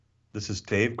This is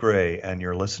Dave Gray, and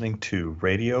you're listening to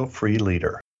Radio Free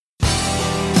Leader.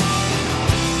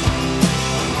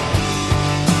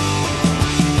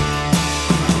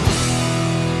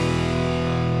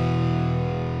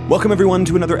 Welcome, everyone,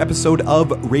 to another episode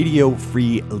of Radio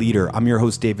Free Leader. I'm your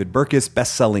host, David Burkus,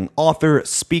 best-selling author,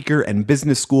 speaker, and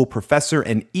business school professor,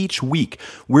 and each week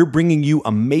we're bringing you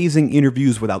amazing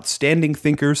interviews with outstanding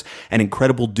thinkers and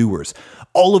incredible doers.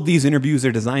 All of these interviews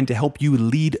are designed to help you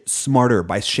lead smarter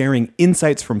by sharing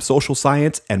insights from social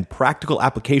science and practical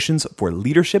applications for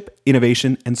leadership,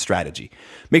 innovation, and strategy.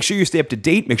 Make sure you stay up to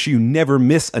date. Make sure you never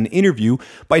miss an interview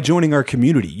by joining our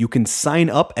community. You can sign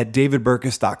up at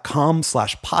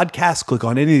davidburkus.com/podcast. Click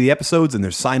on any of the episodes and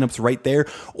there's signups right there,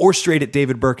 or straight at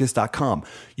davidburkus.com.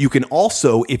 You can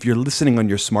also, if you're listening on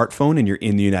your smartphone and you're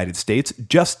in the United States,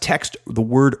 just text the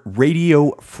word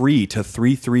Radio Free to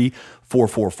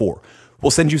 33444. We'll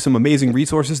send you some amazing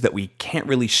resources that we can't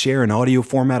really share in audio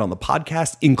format on the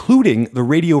podcast, including the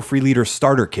Radio Free Leader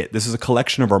Starter Kit. This is a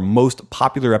collection of our most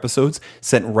popular episodes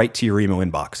sent right to your email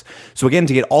inbox. So again,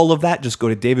 to get all of that, just go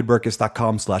to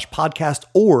davidburkus.com/podcast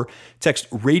or text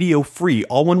Radio Free,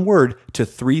 all one word, to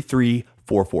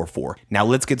 33444. Now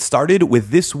let's get started with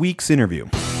this week's interview.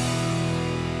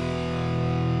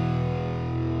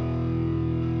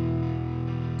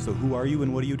 So who are you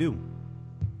and what do you do?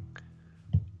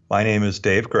 My name is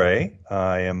Dave Gray.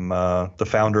 I am the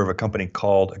founder of a company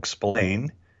called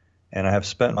XPLANE, and I have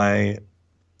spent my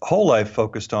whole life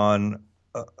focused on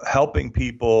helping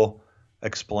people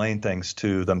explain things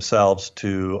to themselves,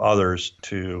 to others,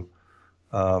 to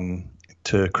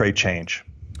create change.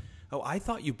 Oh, I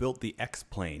thought you built the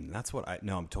XPLANE. That's what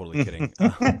No, I'm totally kidding.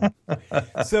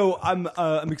 So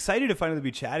I'm excited to finally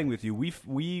be chatting with you.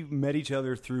 We met each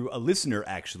other through a listener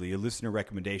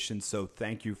recommendation. So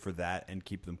thank you for that and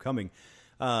keep them coming.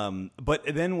 But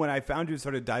then when I found you and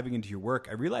started diving into your work,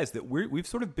 I realized that we've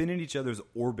sort of been in each other's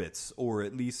orbits, or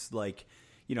at least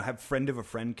have friend of a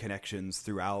friend connections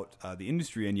throughout the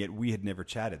industry, and yet we had never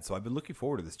chatted. So I've been looking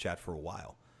forward to this chat for a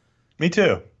while. Me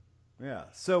too. Yeah.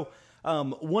 So.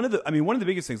 One of the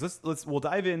biggest things. We'll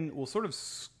dive in. We'll sort of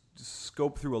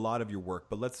scope through a lot of your work,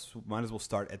 but might as well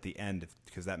start at the end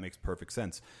because that makes perfect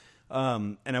sense.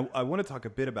 And I want to talk a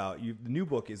bit about you. The new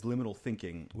book is Liminal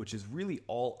Thinking, which is really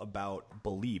all about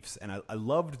beliefs. And I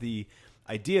loved the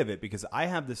idea of it because I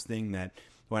have this thing that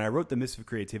when I wrote The Myth of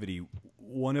Creativity,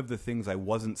 one of the things I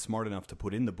wasn't smart enough to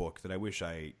put in the book that I wish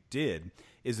I did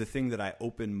is the thing that I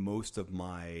open most of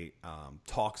my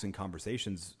talks and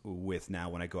conversations with now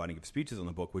when I go out and give speeches on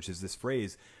the book, which is this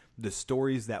phrase: the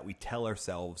stories that we tell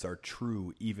ourselves are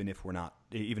true, even if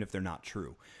they're not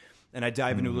true. And I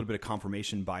dive into a little bit of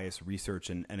confirmation bias research,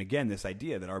 and again, this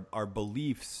idea that our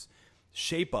beliefs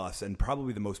shape us, and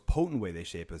probably the most potent way they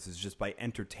shape us is just by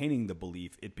entertaining the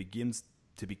belief. It begins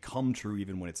to become true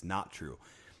even when it's not true.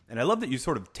 And I love that you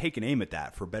sort of take an aim at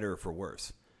that, for better or for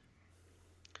worse.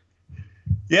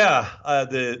 Yeah,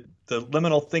 the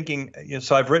liminal thinking.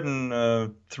 So I've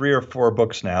written 3 or 4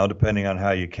 books now, depending on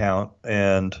how you count.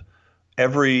 And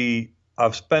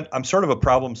I'm sort of a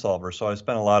problem solver, so I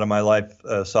spent a lot of my life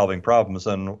solving problems.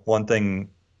 And one thing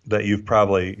that you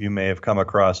may have come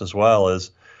across as well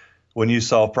is when you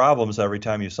solve problems, every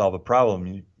time you solve a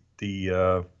problem,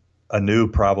 a new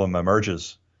problem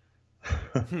emerges.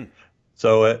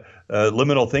 So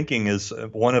liminal thinking is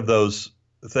one of those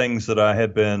things that I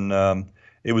had been.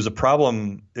 It was a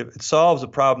problem. It solves a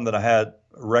problem that I had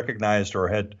recognized or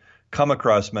had come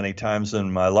across many times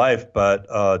in my life, but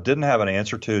didn't have an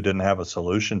answer to, didn't have a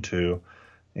solution to.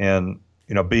 And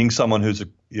being someone who's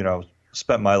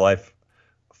spent my life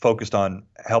focused on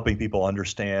helping people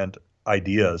understand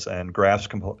ideas and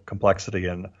grasp complexity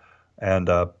and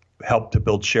help to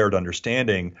build shared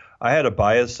understanding, I had a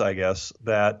bias, I guess,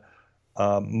 that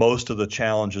most of the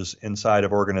challenges inside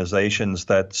of organizations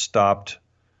that stopped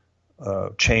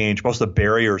change, most of the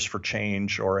barriers for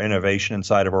change or innovation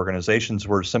inside of organizations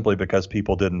were simply because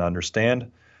people didn't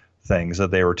understand things, that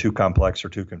they were too complex or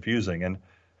too confusing. And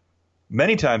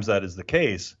many times that is the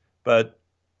case, but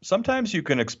sometimes you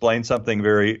can explain something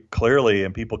very clearly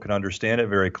and people can understand it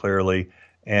very clearly,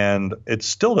 and it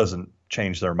still doesn't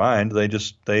change their mind. They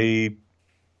just don't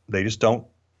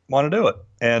want to do it.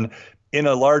 And in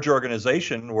a large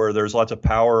organization where there's lots of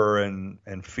power and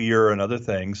fear and other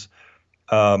things,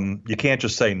 you can't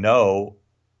just say no.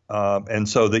 And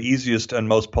so the easiest and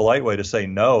most polite way to say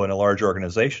no in a large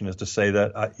organization is to say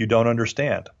that you don't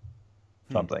understand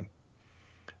something.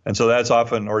 And so that's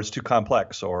often, or it's too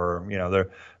complex, or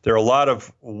there are a lot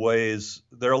of ways.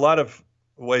 There are a lot of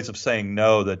ways of saying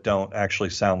no that don't actually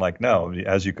sound like no,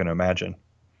 as you can imagine.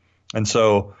 And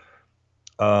so,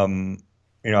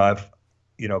 I've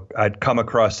I'd come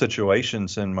across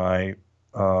situations in my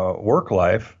work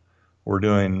life. We're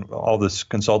doing all this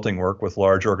consulting work with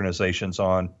large organizations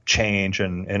on change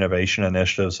and innovation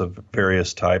initiatives of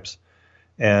various types.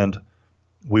 And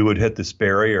we would hit this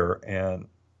barrier, and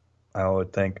I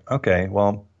would think, okay,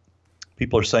 well,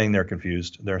 people are saying they're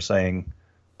confused. They're saying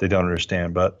they don't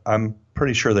understand, but I'm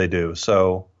pretty sure they do.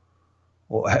 So,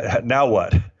 well, now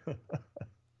what?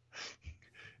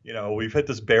 We've hit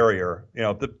this barrier.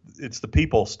 It's the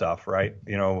people stuff, right?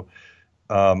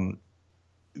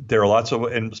 There are lots of,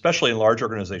 and especially in large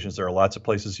organizations, there are lots of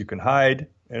places you can hide,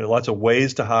 and lots of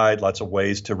ways to hide, lots of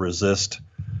ways to resist,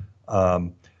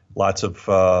 lots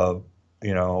of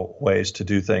ways to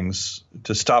do things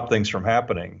to stop things from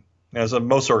happening. As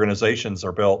most organizations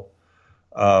are built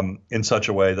in such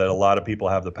a way that a lot of people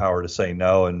have the power to say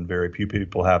no, and very few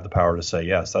people have the power to say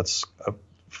yes. That's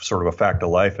sort of a fact of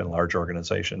life in large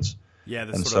organizations. Yeah,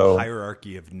 the sort of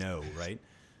hierarchy of no, right?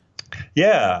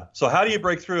 Yeah. So how do you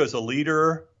break through as a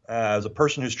leader, as a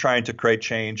person who's trying to create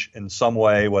change in some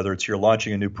way, whether it's you're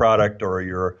launching a new product or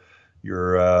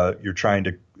you're trying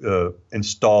to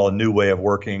install a new way of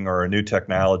working or a new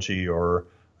technology or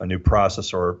a new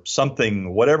process or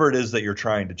something, whatever it is that you're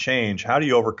trying to change? How do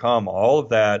you overcome all of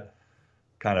that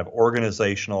kind of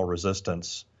organizational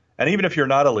resistance? And even if you're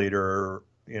not a leader,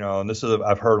 and this is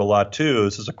I've heard a lot too.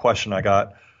 This is a question I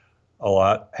got a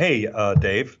lot. Hey,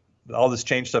 Dave, all this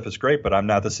change stuff is great, but I'm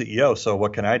not the CEO. So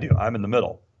what can I do? I'm in the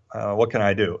middle. What can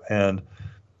I do? And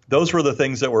those were the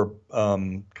things that were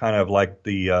kind of like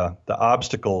the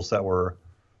obstacles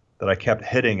that I kept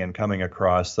hitting and coming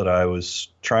across, that I was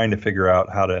trying to figure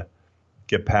out how to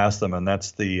get past them. And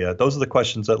that's those are the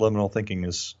questions that liminal thinking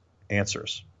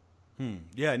answers.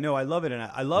 Yeah, no, I love it. And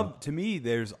I love, to me,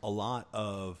 there's a lot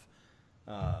of,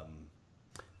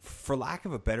 for lack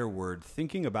of a better word,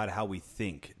 thinking about how we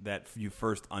think that you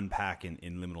first unpack in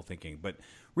liminal thinking. But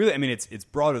really, I mean, it's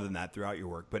broader than that throughout your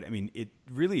work. But I mean, it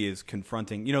really is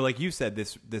confronting, like you said,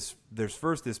 there's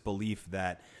first this belief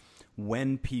that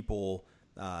when people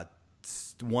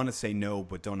want to say no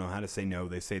but don't know how to say no,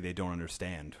 they say they don't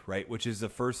understand, right? Which is the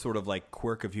first sort of like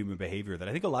quirk of human behavior that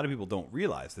I think a lot of people don't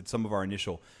realize, that some of our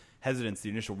initial hesitance, the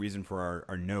initial reason for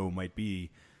our no might be,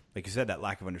 like you said, that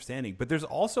lack of understanding. But there's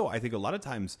also, I think, a lot of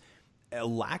times a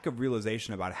lack of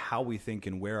realization about how we think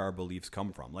and where our beliefs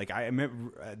come from. Like I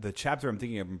remember the chapter I'm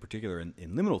thinking of in particular in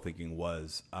liminal thinking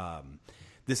was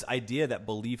this idea that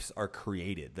beliefs are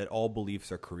created, that all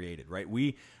beliefs are created, right?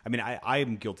 I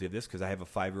am guilty of this because I have a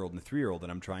 5-year-old and a 3-year-old,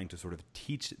 and I'm trying to sort of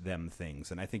teach them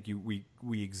things. And I think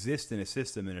we exist in a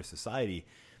system, in a society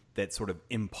that sort of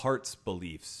imparts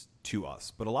beliefs to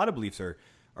us. But a lot of beliefs are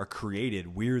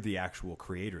created. We're the actual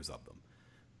creators of them.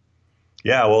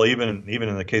 Yeah, well, even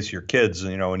in the case of your kids,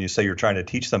 when you say you're trying to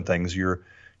teach them things, you're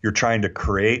trying to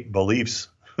create beliefs.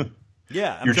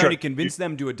 Yeah, I'm trying to convince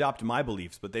them to adopt my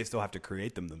beliefs, but they still have to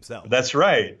create them themselves. That's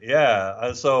right.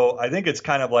 Yeah. So I think it's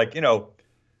kind of like,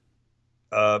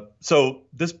 so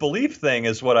this belief thing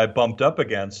is what I bumped up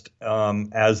against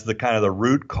as the kind of the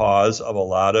root cause of a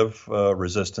lot of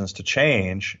resistance to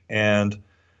change. And,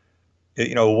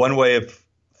 one way of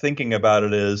thinking about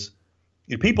it is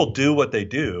people do what they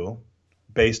do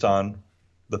based on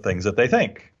the things that they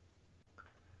think.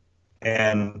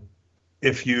 And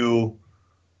if you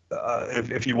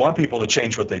want people to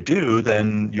change what they do,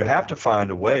 then you have to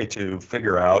find a way to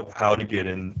figure out how to get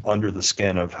in under the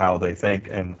skin of how they think,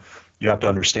 and you have to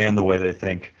understand the way they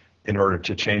think in order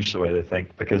to change the way they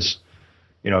think. Because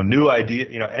new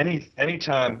idea,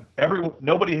 anytime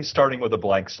nobody's starting with a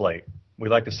blank slate. We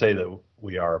like to say that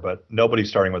we are, but nobody's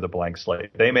starting with a blank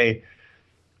slate.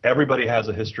 Everybody has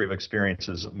a history of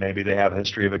experiences. Maybe they have a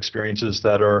history of experiences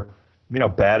that are,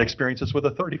 bad experiences with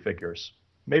authority figures.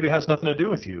 Maybe it has nothing to do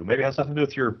with you. Maybe it has nothing to do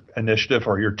with your initiative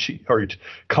or your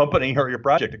company or your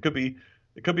project. It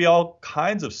could be all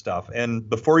kinds of stuff. And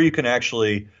before you can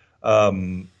actually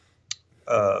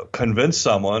convince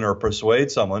someone or persuade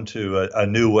someone to a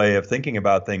new way of thinking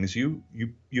about things, you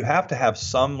have to have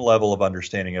some level of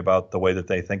understanding about the way that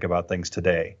they think about things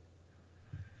today.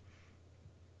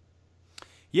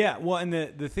 Yeah, well, and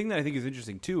the thing that I think is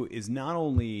interesting too is not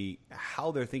only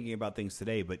how they're thinking about things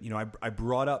today, but I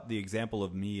brought up the example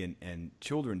of me and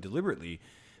children deliberately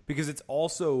because it's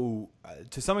also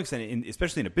to some extent,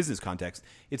 especially in a business context,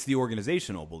 it's the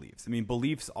organizational beliefs. I mean,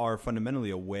 beliefs are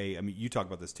fundamentally a way. I mean, you talk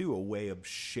about this too, a way of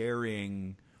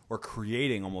sharing or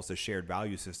creating almost a shared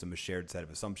value system, a shared set of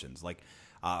assumptions, like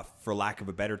for lack of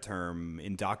a better term,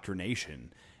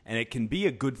 indoctrination. And it can be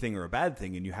a good thing or a bad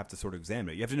thing, and you have to sort of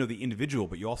examine it. You have to know the individual,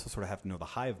 but you also sort of have to know the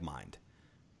hive mind.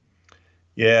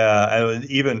 Yeah, and it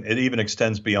even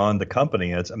extends beyond the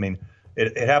company.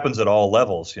 it happens at all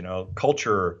levels.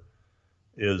 Culture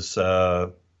is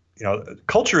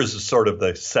culture is sort of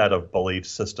the set of belief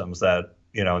systems that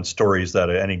and stories that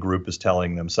any group is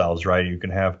telling themselves, right? You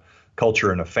can have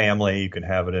culture in a family, you can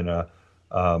have it in a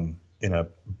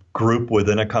group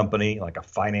within a company, like a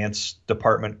finance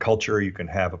department culture. You can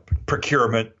have a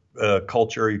procurement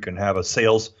culture. You can have a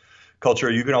sales culture.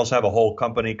 You can also have a whole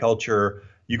company culture.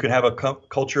 You can have a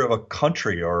culture of a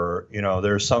country, or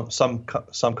there's some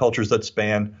cultures that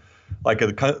span, like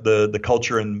the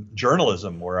culture in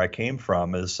journalism where I came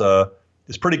from is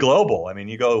pretty global. I mean,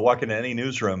 you go walk into any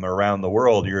newsroom around the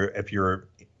world, if you're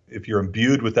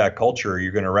imbued with that culture,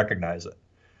 you're going to recognize it.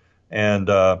 And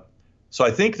so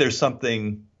I think there's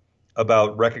something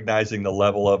about recognizing the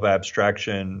level of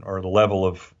abstraction or the level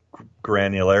of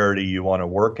granularity you want to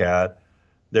work at.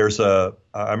 I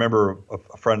remember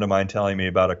a friend of mine telling me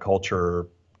about a culture,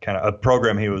 kind of a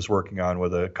program he was working on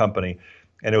with a company,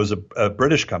 and it was a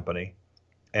British company,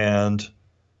 and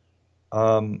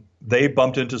they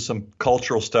bumped into some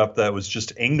cultural stuff that was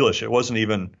just English. It wasn't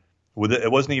even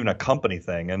a company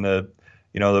thing. And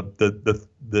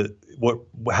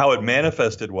how it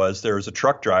manifested was there was a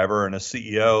truck driver and a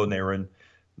CEO, and they were in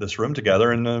this room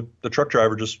together, and the truck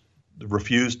driver just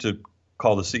refused to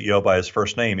call the CEO by his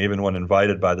first name, even when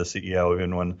invited by the CEO,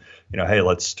 even when, hey,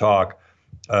 let's talk.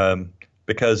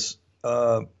 Because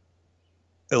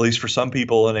at least for some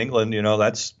people in England,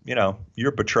 that's,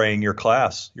 you're betraying your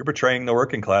class. You're betraying the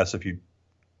working class if you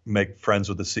make friends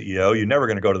with the CEO. You're never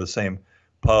going to go to the same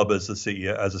pub as a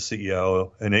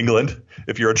CEO in England.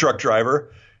 If you're a truck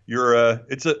driver,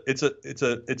 it's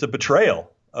a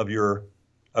betrayal of your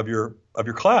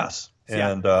class.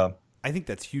 Yeah, And I think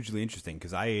that's hugely interesting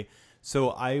because I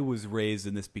was raised,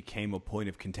 and this became a point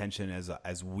of contention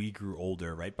as we grew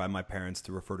older, right, by my parents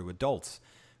to refer to adults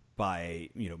by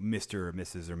Mr. or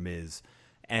Mrs. or Ms.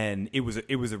 And it was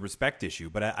a respect issue,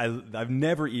 but I've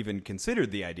never even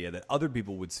considered the idea that other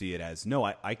people would see it as, no,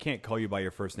 I can't call you by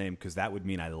your first name because that would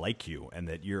mean I like you and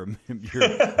that you're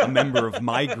a member of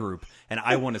my group and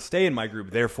I want to stay in my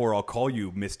group. Therefore, I'll call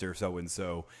you Mr.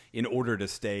 So-and-so in order to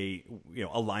stay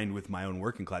aligned with my own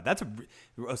working class.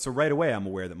 So right away, I'm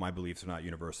aware that my beliefs are not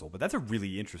universal, but that's a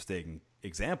really interesting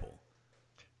example.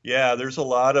 Yeah, there's a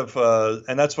lot of,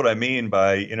 and that's what I mean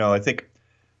by, I think,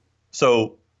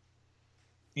 so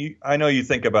I know you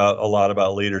think about a lot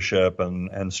about leadership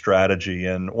and strategy,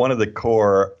 and one of the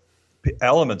core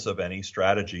elements of any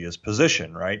strategy is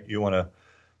position, right? You want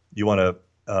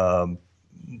to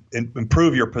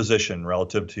improve your position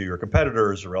relative to your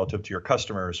competitors or relative to your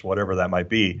customers, whatever that might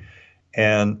be.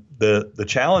 And the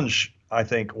challenge, I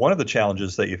think, one of the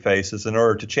challenges that you face is in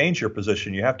order to change your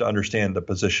position, you have to understand the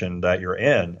position that you're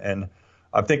in. And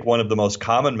I think one of the most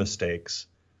common mistakes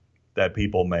that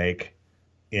people make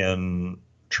in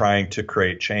trying to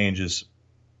create change is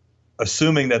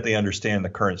assuming that they understand the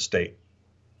current state.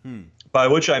 By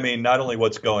which I mean not only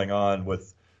what's going on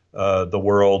with the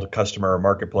world, customer, or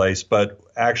marketplace, but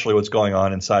actually what's going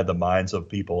on inside the minds of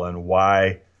people and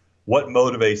what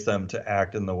motivates them to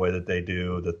act in the way that they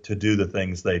do, to do the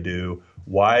things they do,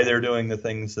 why they're doing the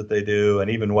things that they do,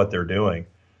 and even what they're doing.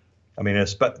 I mean,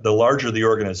 the larger the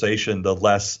organization, the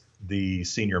less the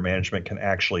senior management can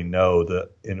actually know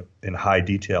in high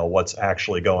detail what's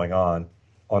actually going on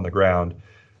the ground.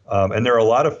 And there are a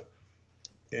lot of,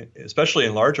 especially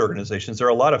in large organizations, there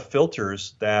are a lot of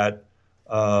filters that,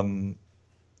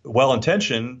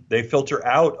 well-intentioned, they filter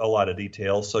out a lot of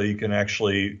details so you can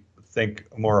actually think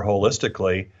more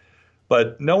holistically.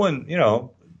 But no one,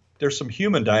 there's some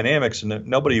human dynamics, and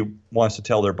nobody wants to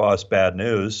tell their boss bad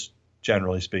news,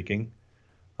 generally speaking.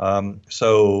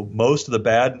 So most of the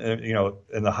bad,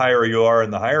 and the higher you are in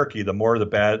the hierarchy, the more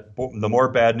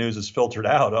bad news is filtered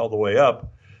out all the way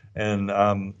up. And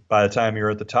by the time you're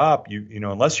at the top,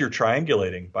 unless you're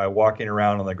triangulating by walking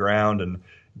around on the ground and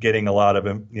getting a lot of,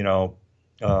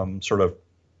 sort of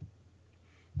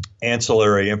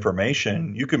ancillary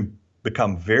information, you can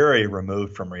become very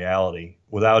removed from reality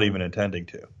without even intending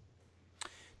to.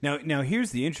 Now here's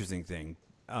the interesting thing.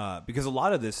 Because a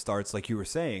lot of this starts, like you were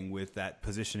saying, with that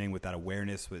positioning, with that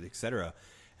awareness, with et cetera.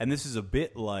 And this is a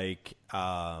bit like,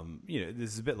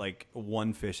 this is a bit like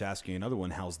one fish asking another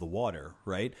one, how's the water,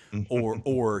 right?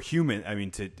 Or human, I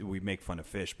mean, we make fun of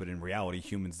fish, but in reality,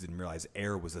 humans didn't realize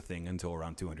air was a thing until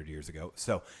around 200 years ago.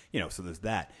 So, so there's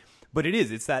that. But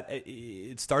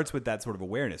it starts with that sort of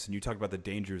awareness. And you talk about the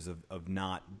dangers of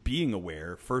not being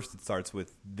aware. First, it starts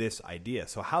with this idea.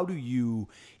 So how do you,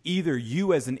 either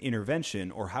you as an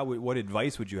intervention, or what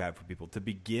advice would you have for people to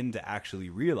begin to actually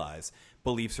realize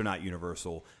beliefs are not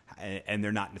universal and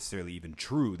they're not necessarily even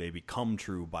true. They become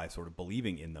true by sort of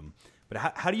believing in them.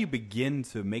 But how do you begin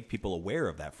to make people aware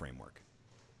of that framework?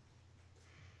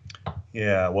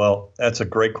 Yeah, well, that's a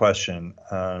great question.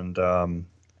 And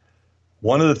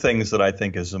one of the things that I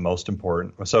think is the most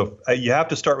important, so you have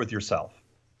to start with yourself,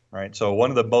 right? So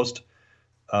one of the most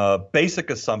basic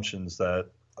assumptions that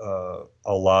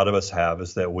a lot of us have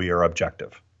is that we are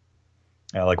objective.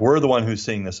 Like we're the one who's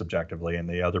seeing this objectively, and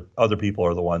the other people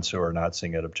are the ones who are not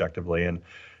seeing it objectively. And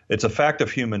it's a fact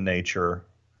of human nature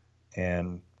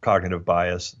and cognitive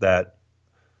bias that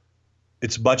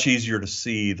it's much easier to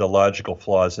see the logical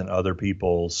flaws in other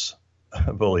people's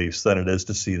beliefs than it is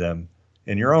to see them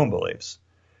in your own beliefs.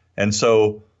 And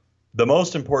so the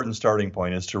most important starting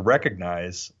point is to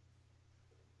recognize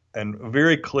and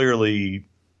very clearly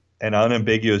and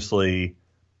unambiguously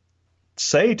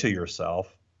say to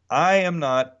yourself, I am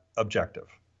not objective.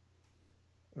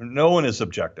 No one is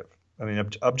objective. I mean,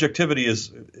 objectivity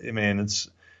is, I mean,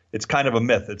 it's kind of a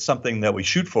myth. It's something that we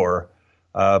shoot for.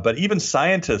 But even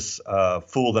scientists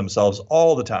fool themselves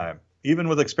all the time, even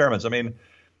with experiments. I mean,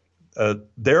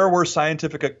 there were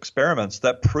scientific experiments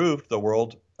that proved the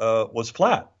world was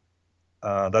flat,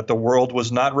 that the world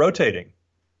was not rotating.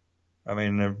 I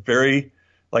mean,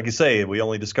 like you say, we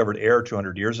only discovered air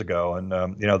 200 years ago. And,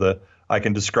 I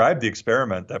can describe the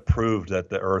experiment that proved that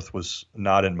the Earth was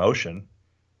not in motion.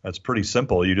 That's pretty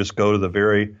simple. You just go to the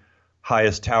very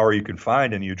highest tower you can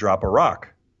find and you drop a rock.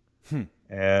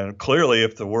 And clearly,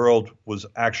 if the world was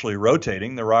actually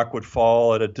rotating, the rock would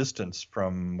fall at a distance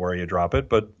from where you drop it.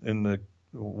 But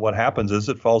what happens is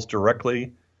it falls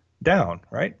directly down,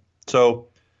 right? So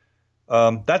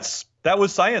that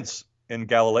was science in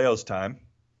Galileo's time.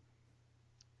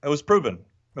 It was proven.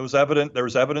 It was evident. There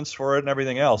was evidence for it and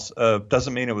everything else.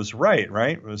 Doesn't mean it was right?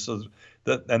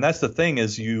 And that's the thing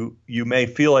is you may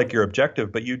feel like you're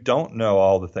objective, but you don't know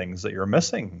all the things that you're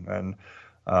missing. And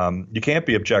you can't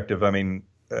be objective. I mean,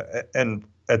 and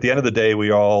at the end of the day,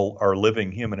 we all are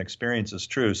living human experiences,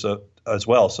 true. So as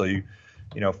well. So I'm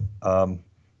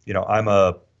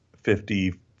a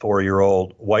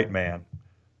 54-year-old white man.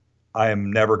 I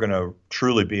am never going to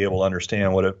truly be able to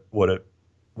understand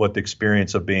what the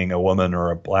experience of being a woman or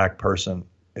a black person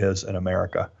is in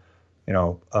America,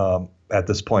 at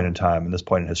this point in time, in this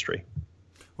point in history.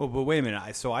 Well, but wait a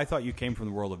minute. So I thought you came from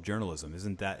the world of journalism.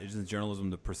 Isn't journalism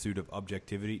the pursuit of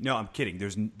objectivity? No, I'm kidding.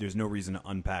 There's no reason to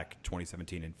unpack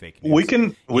 2017 and fake news. We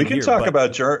can talk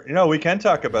about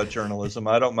journalism.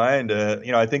 I don't mind.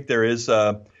 I think there is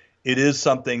it is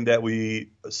something that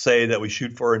we say that we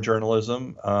shoot for in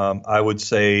journalism. I would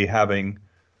say having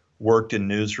worked in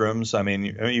newsrooms. I mean,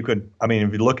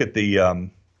 if you look at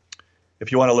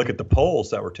if you want to look at the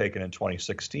polls that were taken in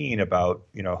 2016 about,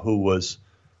 who was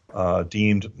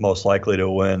deemed most likely to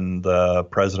win the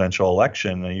presidential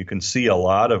election, and you can see a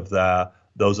lot of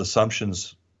those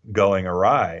assumptions going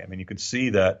awry. I mean, you could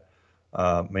see that,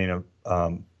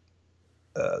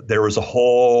 there was a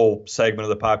whole segment of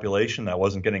the population that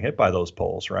wasn't getting hit by those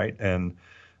polls, right? And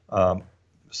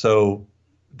so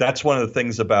that's one of the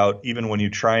things about even when you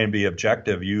try and be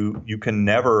objective, you can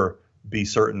never be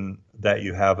certain that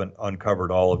you haven't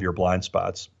uncovered all of your blind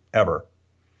spots ever.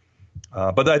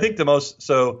 But I think the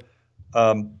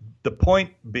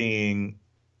point being,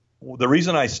 the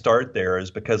reason I start there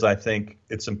is because I think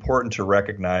it's important to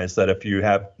recognize that if you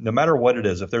have, no matter what it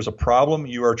is, if there's a problem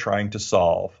you are trying to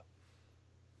solve,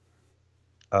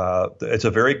 it's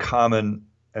a very common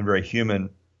and very human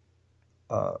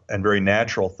and very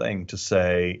natural thing to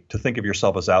think of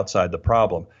yourself as outside the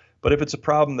problem. But if it's a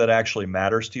problem that actually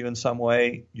matters to you in some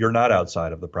way, you're not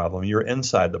outside of the problem. You're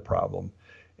inside the problem.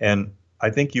 And I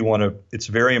think it's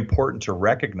very important to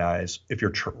recognize if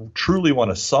you truly want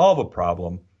to solve a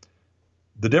problem,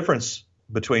 the difference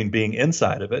between being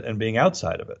inside of it and being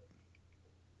outside of it.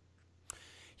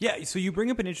 Yeah, so you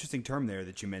bring up an interesting term there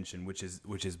that you mentioned, which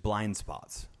is blind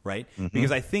spots, right? Mm-hmm.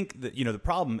 Because I think that the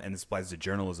problem, and this applies to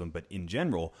journalism, but in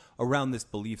general, around this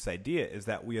beliefs idea is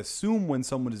that we assume when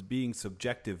someone is being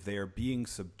subjective, they are being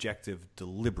subjective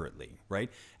deliberately,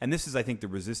 right? And this is, I think, the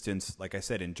resistance, like I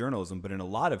said, in journalism, but in a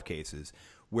lot of cases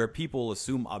where people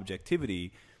assume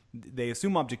objectivity, they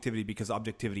assume objectivity because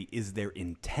objectivity is their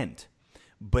intent.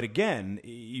 But again,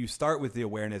 you start with the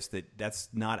awareness that that's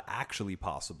not actually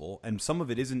possible. And some of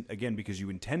it isn't, again, because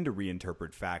you intend to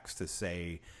reinterpret facts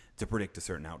to predict a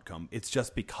certain outcome. It's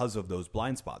just because of those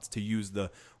blind spots. To use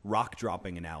the rock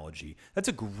dropping analogy, that's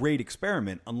a great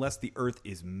experiment unless the Earth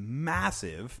is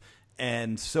massive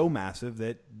and so massive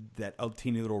that a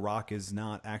teeny little rock is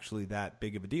not actually that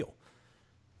big of a deal.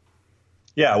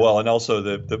 Yeah, well, and also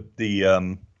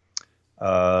the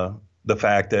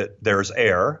fact that there's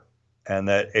air, and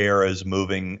that air is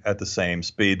moving at the same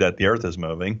speed that the Earth is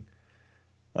moving.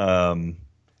 um,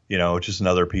 which is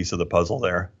another piece of the puzzle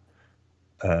there.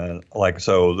 But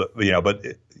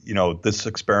this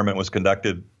experiment was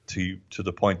conducted to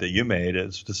the point that you made.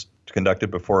 It's just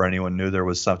conducted before anyone knew there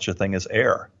was such a thing as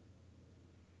air.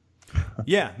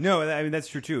 Yeah, no, I mean that's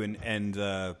true too, and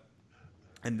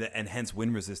hence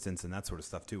wind resistance and that sort of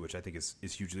stuff too, which I think is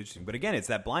hugely interesting. But again, it's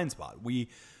that blind spot.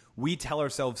 We tell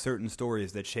ourselves certain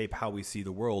stories that shape how we see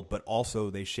the world, but also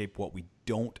they shape what we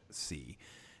don't see.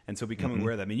 And so becoming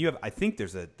aware of that. I mean, I think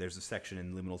there's a section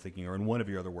in liminal thinking or in one of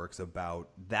your other works about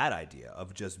that idea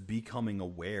of just becoming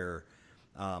aware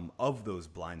of those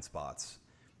blind spots,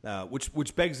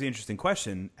 which begs the interesting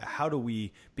question: how do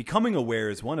we becoming aware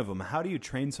is one of them? How do you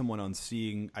train someone on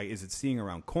seeing? Is it seeing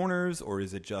around corners, or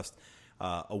is it just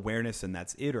awareness and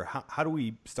that's it? Or how do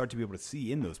we start to be able to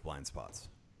see in those blind spots?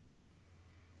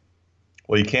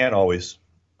 Well, you can't always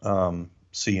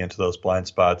see into those blind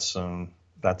spots, and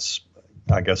that's,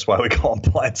 I guess, why we call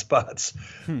them blind spots.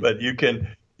 But you can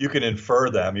infer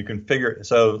them. You can figure.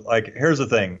 So, like, here's the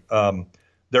thing: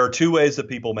 there are two ways that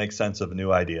people make sense of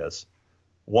new ideas.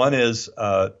 One is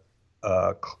I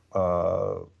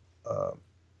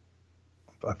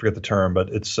forget the term, but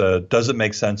it's does it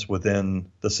make sense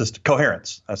within the system?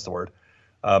 Coherence. That's the word.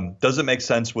 Does it make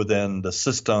sense within the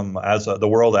system the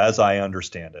world as I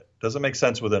understand it? Does it make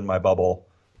sense within my bubble,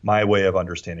 my way of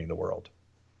understanding the world?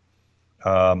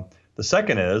 The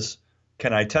second is,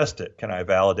 can I test it? Can I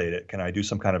validate it? Can I do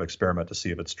some kind of experiment to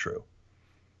see if it's true?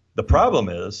 The problem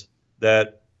is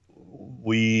that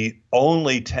we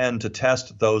only tend to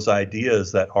test those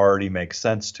ideas that already make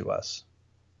sense to us.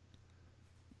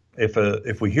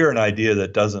 If we hear an idea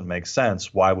that doesn't make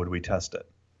sense, why would we test it?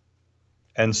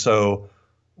 And so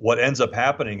what ends up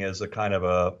happening is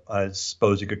I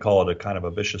suppose you could call it a kind of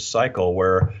a vicious cycle,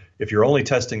 where if you're only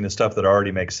testing the stuff that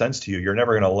already makes sense to you, you're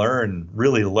never going to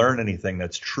really learn anything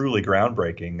that's truly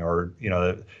groundbreaking, or,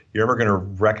 you're never going to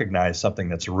recognize something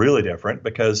that's really different,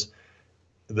 because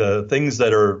the things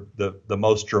that are the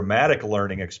most dramatic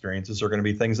learning experiences are going to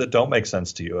be things that don't make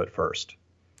sense to you at first.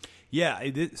 Yeah,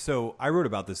 so I wrote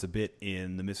about this a bit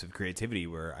in The Myth of Creativity,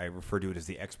 where I refer to it as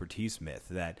the expertise myth,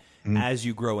 that as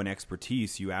you grow in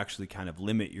expertise, you actually kind of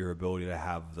limit your ability to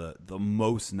have the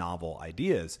most novel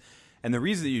ideas. And the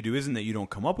reason that you do isn't that you don't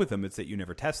come up with them, it's that you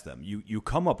never test them. You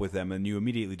come up with them and you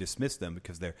immediately dismiss them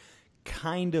because they're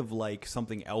kind of like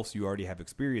something else you already have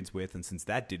experience with, and since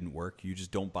that didn't work, you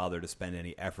just don't bother to spend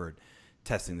any effort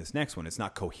testing this next one. It's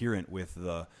not coherent with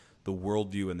the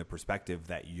worldview and the perspective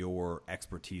that your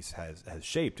expertise has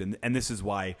shaped. And this is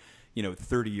why,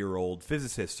 30-year-old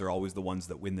physicists are always the ones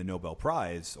that win the Nobel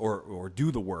Prize or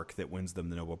do the work that wins them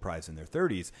the Nobel Prize in their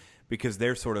 30s, because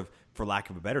they're sort of, for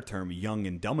lack of a better term, young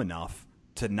and dumb enough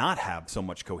to not have so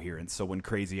much coherence. So when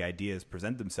crazy ideas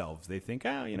present themselves, they think,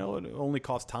 it only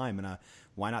costs time, and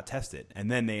why not test it? And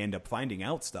then they end up finding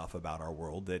out stuff about our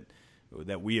world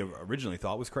that we originally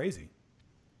thought was crazy.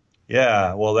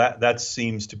 Yeah, well, that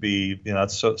seems to be,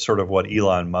 that's sort of what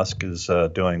Elon Musk is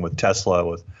doing with Tesla,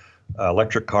 with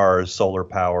electric cars, solar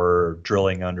power,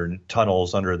 drilling under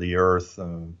tunnels under the earth,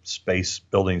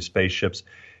 building spaceships.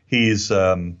 He's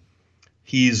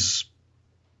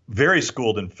very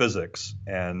schooled in physics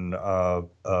and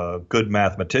a good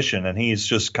mathematician, and he's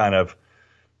just kind of,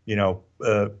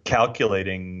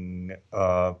 calculating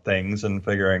things and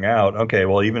figuring out, okay,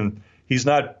 well, even he's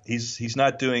not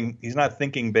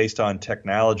thinking based on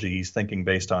technology. He's thinking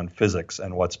based on physics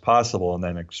and what's possible, and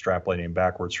then extrapolating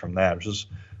backwards from that, which is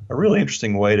a really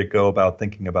interesting way to go about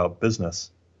thinking about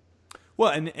business. Well,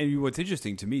 and what's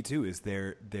interesting to me too is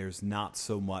there's not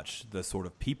so much the sort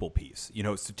of people piece.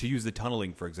 So to use the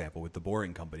tunneling, for example, with the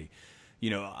Boring Company.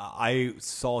 I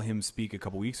saw him speak a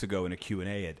couple weeks ago in a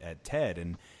Q&A at TED,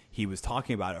 and he was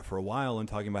talking about it for a while and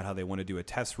talking about how they want to do a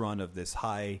test run of this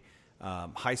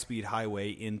high-speed highway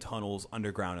in tunnels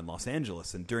underground in Los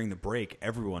Angeles. And during the break,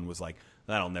 everyone was like,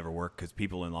 that'll never work because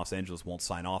people in Los Angeles won't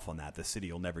sign off on that. The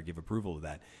city will never give approval to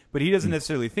that. But he doesn't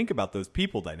necessarily think about those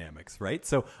people dynamics, right?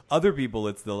 So other people,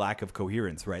 it's the lack of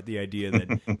coherence, right? The idea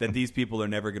that these people are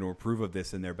never going to approve of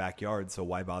this in their backyard, so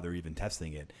why bother even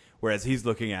testing it? Whereas he's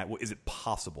looking at, well, is it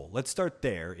possible? Let's start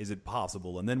there. Is it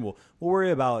possible? And then we'll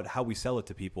worry about how we sell it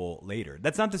to people later.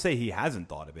 That's not to say he hasn't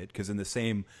thought of it, because in the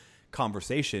same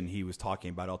conversation he was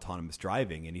talking about autonomous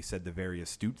driving, and he said the very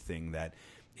astute thing that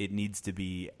it needs to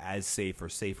be as safe or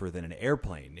safer than an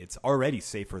airplane. It's already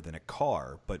safer than a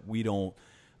car, but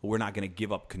we're not going to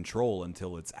give up control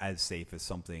until it's as safe as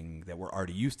something that we're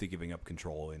already used to giving up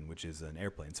control in, which is an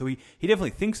airplane. So he definitely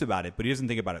thinks about it, but he doesn't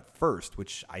think about it first,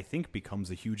 which I think becomes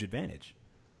a huge advantage.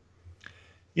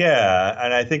 Yeah,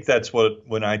 and I think that's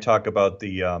when I talk about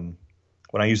the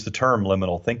when I use the term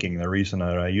liminal thinking, the reason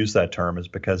that I use that term is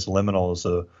because liminal is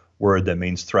a word that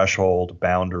means threshold,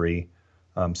 boundary.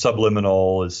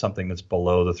 Subliminal is something that's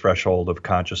below the threshold of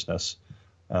consciousness.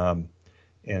 And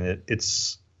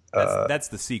it's that's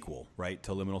the sequel, right,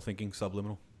 to liminal thinking,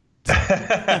 subliminal?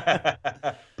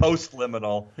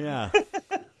 Post-liminal. Yeah.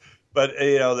 But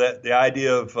that the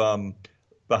idea of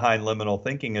behind liminal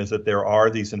thinking is that there are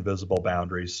these invisible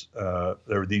boundaries.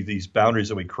 There are these boundaries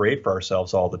that we create for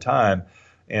ourselves all the time.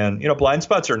 And blind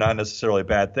spots are not necessarily a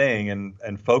bad thing.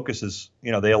 And focus is,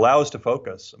 they allow us to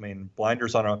focus. I mean,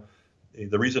 blinders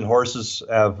the reason horses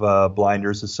have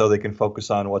blinders is so they can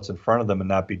focus on what's in front of them and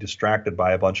not be distracted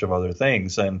by a bunch of other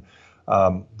things. And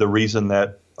the reason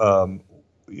that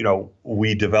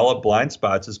we develop blind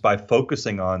spots is by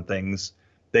focusing on things.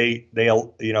 When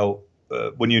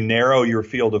you narrow your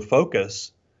field of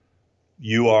focus,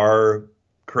 you are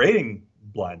creating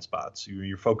blind spots.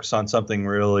 You focus on something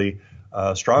really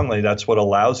strongly. That's what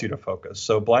allows you to focus.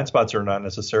 So blind spots are not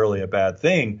necessarily a bad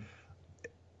thing.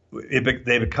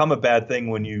 They become a bad thing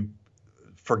when you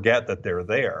forget that they're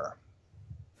there.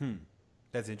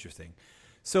 That's interesting.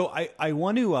 So I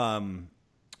want to.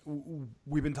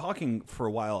 We've been talking for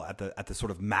a while at the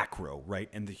sort of macro, right,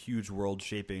 and the huge world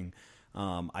shaping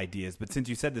ideas. But since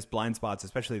you said this, blind spots,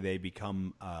 especially, they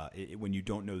become when you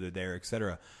don't know they're there, et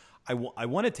cetera. I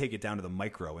want to take it down to the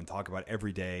micro and talk about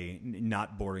every day,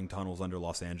 not boring tunnels under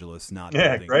Los Angeles, not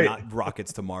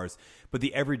rockets to Mars, but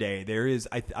the everyday. There is,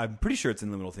 I'm pretty sure it's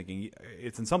in liminal thinking.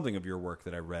 It's in something of your work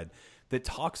that I read that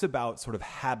talks about sort of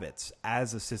habits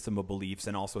as a system of beliefs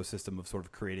and also a system of sort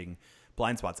of creating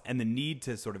blind spots, and the need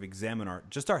to sort of examine our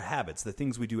habits, the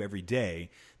things we do every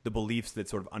day, the beliefs that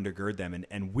sort of undergird them,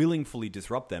 and willingly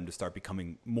disrupt them to start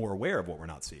becoming more aware of what we're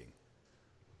not seeing.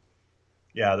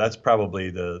 Yeah, that's probably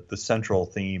the central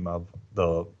theme of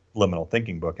the liminal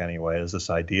thinking book anyway, is this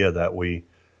idea that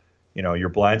your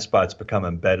blind spots become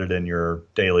embedded in your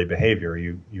daily behavior.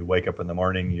 You wake up in the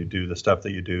morning, you do the stuff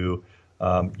that you do.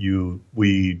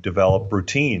 We develop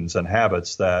routines and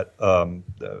habits that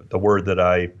the word that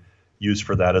I use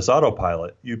for that is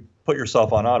autopilot. You put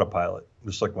yourself on autopilot,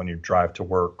 just like when you drive to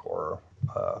work or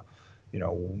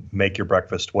make your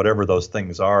breakfast, whatever those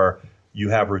things are. You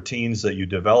have routines that you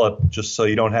develop just so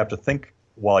you don't have to think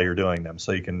while you're doing them.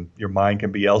 So your mind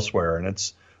can be elsewhere.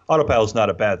 And autopilot is not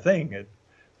a bad thing.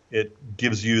 It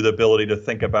gives you the ability to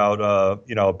think about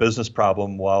a business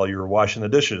problem while you're washing the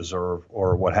dishes or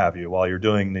what have you, while you're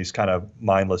doing these kind of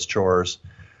mindless chores.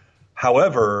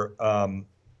 However,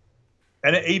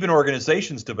 and even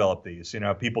organizations develop these.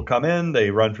 People come in,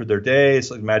 they run through their days.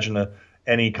 Imagine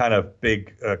any kind of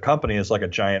big company is like a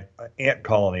giant ant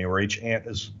colony where each ant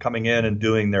is coming in and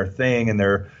doing their thing,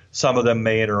 and some of them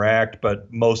may interact,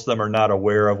 but most of them are not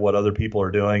aware of what other people are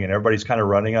doing, and everybody's kind of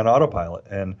running on autopilot.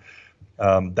 And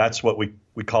that's what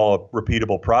we call a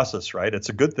repeatable process, right? It's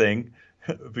a good thing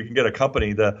if we can get a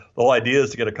company. The whole idea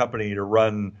is to get a company to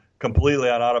run completely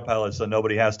on autopilot so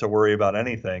nobody has to worry about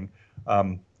anything.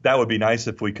 That would be nice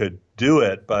if we could do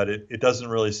it, but it doesn't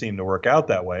really seem to work out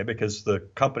that way, because the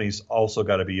company's also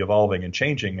got to be evolving and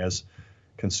changing as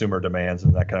consumer demands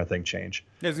and that kind of thing change.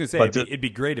 I was going to say, it'd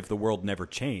be great if the world never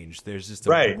changed. There's just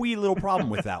a wee little problem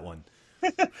with that one.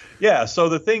 Yeah. So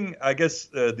the thing, I guess,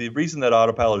 the reason that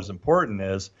autopilot is important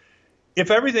is if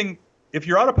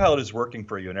your autopilot is working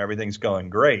for you and everything's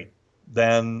going great,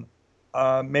 then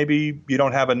maybe you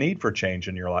don't have a need for change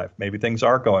in your life. Maybe things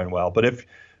are going well. But if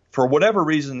for whatever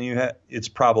reason it's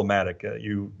problematic,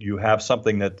 you have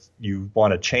something that you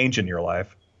want to change in your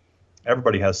life.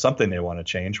 Everybody has something they want to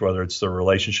change, whether it's the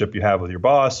relationship you have with your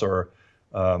boss, or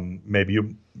maybe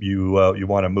you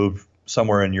want to move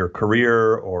somewhere in your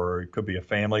career, or it could be a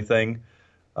family thing.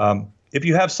 If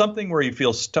you have something where you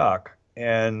feel stuck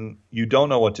and you don't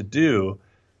know what to do,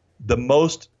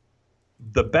 the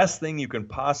best thing you can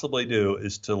possibly do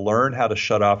is to learn how to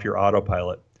shut off your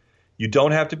autopilot. You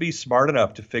don't have to be smart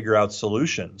enough to figure out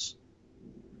solutions.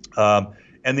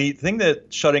 And the thing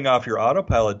that shutting off your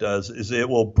autopilot does is it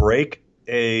will break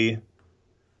your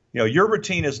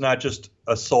routine is not just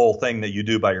a sole thing that you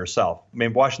do by yourself. I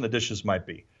mean, washing the dishes might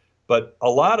be, but a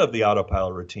lot of the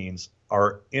autopilot routines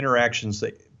are interactions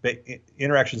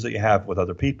that you have with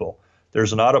other people.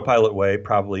 There's an autopilot way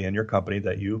probably in your company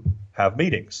that you have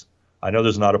meetings. I know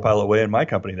there's an autopilot way in my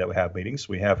company that we have meetings.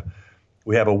 We have a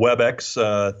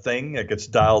WebEx thing that gets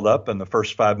dialed up, and the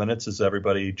first 5 minutes is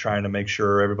everybody trying to make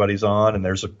sure everybody's on. And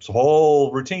there's a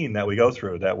whole routine that we go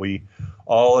through that we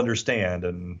all understand,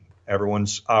 and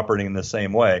everyone's operating in the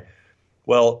same way.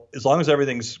 Well, as long as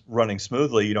everything's running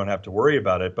smoothly, you don't have to worry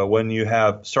about it. But when you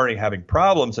starting having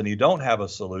problems and you don't have a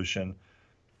solution,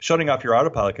 shutting off your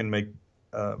autopilot can make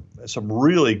some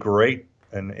really great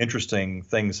and interesting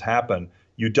things happen.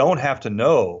 You don't have to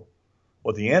know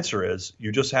what the answer is.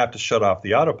 You just have to shut off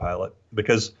the autopilot,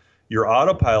 because your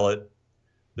autopilot,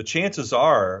 the chances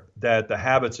are that the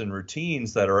habits and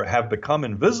routines that have become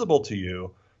invisible to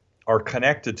you are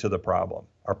connected to the problem,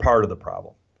 are part of the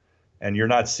problem. And you're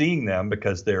not seeing them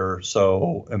because they're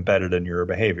so embedded in your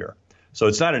behavior. So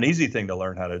it's not an easy thing to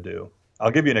learn how to do.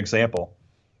 I'll give you an example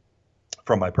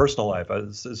from my personal life. I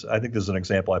think this is an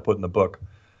example I put in the book.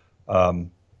 I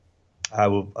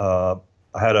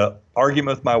had an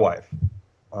argument with my wife.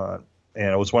 And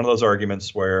it was one of those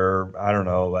arguments where, I don't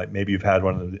know, like maybe you've had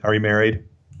one of the, are you married,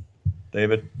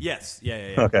 David? Yes.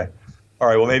 Yeah. Okay. All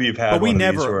right. Well, maybe you've had but one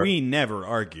of these. But we never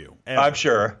argue. Ever. I'm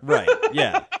sure. Right.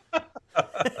 Yeah.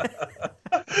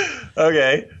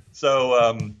 Okay.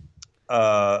 So,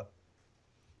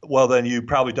 well, then you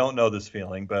probably don't know this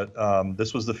feeling, but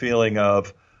this was the feeling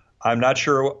of, I'm not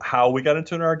sure how we got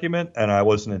into an argument, and I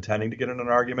wasn't intending to get in an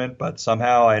argument, but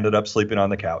somehow I ended up sleeping on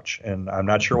the couch, and I'm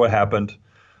not sure what happened.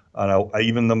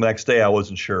 Even the next day, I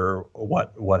wasn't sure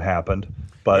what happened,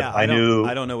 but yeah, I knew.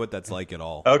 I don't know what that's like at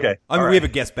all. Okay. I mean, we have a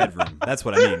guest bedroom. That's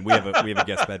what I mean. We have a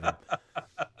guest bedroom.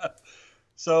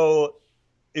 So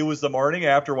it was the morning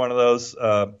after one of those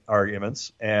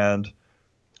arguments, and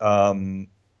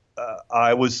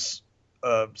I was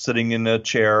sitting in a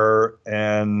chair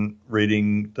and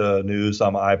reading the news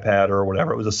on my iPad or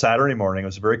whatever. It was a Saturday morning. It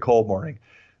was a very cold morning,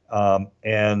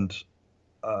 and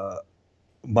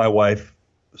my wife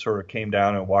sort of came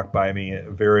down and walked by me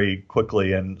very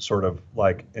quickly and sort of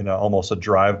like in almost a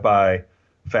drive-by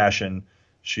fashion.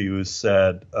 She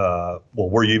said, well,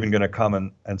 were you even going to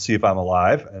come and see if I'm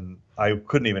alive? And I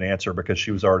couldn't even answer because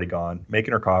she was already gone,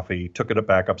 making her coffee, took it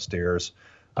back upstairs.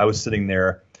 I was sitting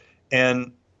there,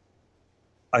 and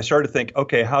I started to think,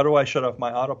 okay, how do I shut off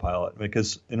my autopilot?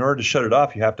 Because in order to shut it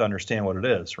off, you have to understand what it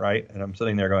is, right? And I'm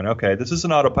sitting there going, okay, this is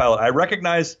an autopilot. I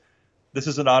recognize this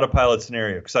is an autopilot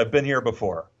scenario because I've been here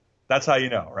before. That's how you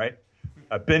know, right?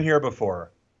 I've been here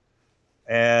before.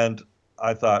 And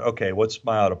I thought, okay, what's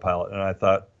my autopilot? And I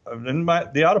thought,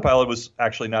 the autopilot was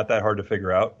actually not that hard to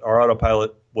figure out. Our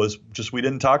autopilot was just we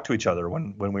didn't talk to each other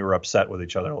when we were upset with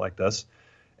each other like this.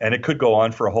 And it could go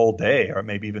on for a whole day or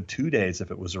maybe even 2 days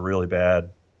if it was a really bad,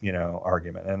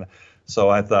 argument. And so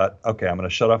I thought, okay, I'm going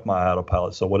to shut off my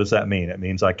autopilot. So what does that mean? It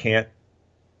means I can't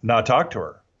not talk to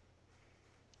her.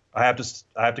 I have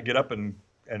to get up and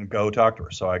go talk to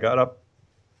her. So I got up.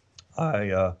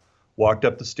 I walked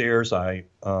up the stairs. I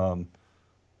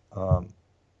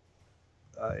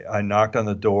knocked on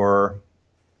the door.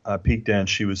 I peeked in.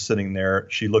 She was sitting there.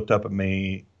 She looked up at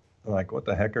me like, what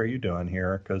the heck are you doing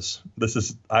here? Because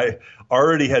I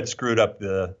already had screwed up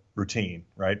the routine,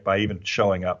 right, by even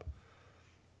showing up.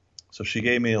 So she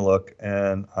gave me a look,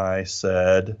 and I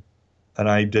said, and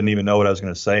I didn't even know what I was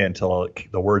going to say until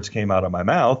the words came out of my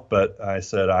mouth, but I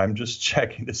said, I'm just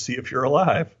checking to see if you're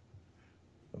alive.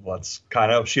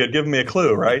 She had given me a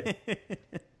clue, right?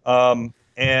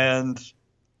 And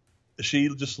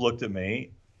she just looked at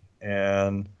me,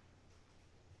 and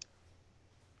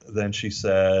then she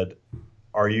said,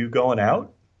 are you going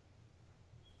out?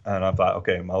 And I thought,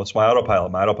 okay, what's my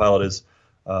autopilot? My autopilot is,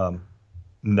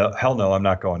 no, hell no, I'm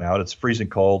not going out. It's freezing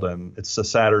cold, and it's a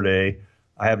Saturday.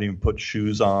 I haven't even put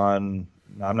shoes on.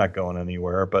 I'm not going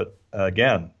anywhere. But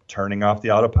again, turning off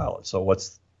the autopilot. So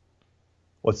what's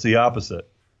the opposite?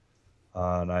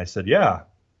 And I said, yeah,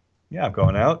 I'm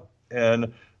going out.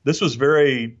 And this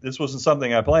wasn't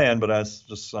something I planned, but I was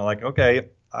just like, okay,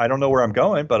 I don't know where I'm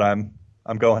going, but I'm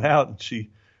going out. And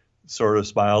she sort of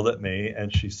smiled at me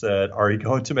and she said, are you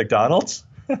going to McDonald's?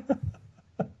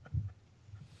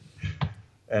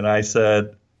 And I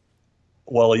said,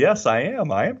 well, yes, I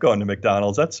am. I am going to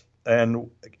McDonald's. And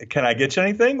can I get you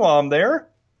anything while I'm there?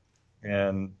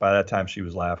 And by that time she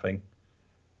was laughing,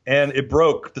 and it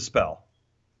broke the spell,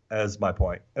 as my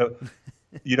point.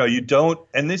 You don't,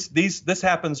 and this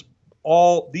happens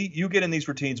you get in these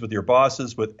routines with your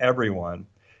bosses, with everyone.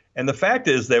 And the fact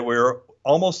is that we're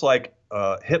almost like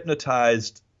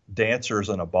hypnotized dancers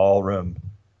in a ballroom.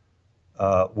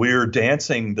 We're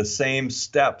dancing the same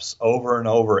steps over and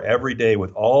over every day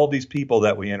with all these people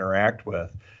that we interact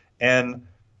with. And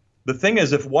the thing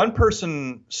is, if one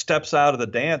person steps out of the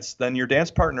dance, then your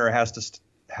dance partner has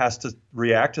to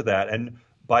react to that. And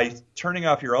by turning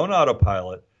off your own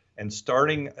autopilot and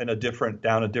starting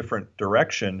down a different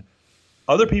direction,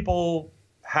 other people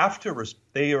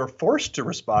they are forced to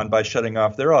respond by shutting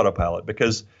off their autopilot,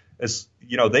 because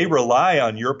they rely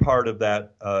on your part of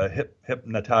that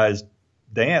hypnotized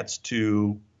dance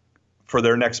for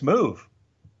their next move.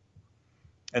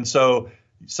 And so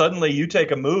Suddenly you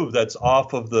take a move that's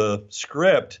off of the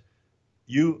script.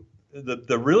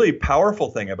 The really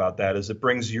powerful thing about that is it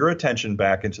brings your attention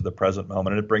back into the present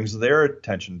moment, and it brings their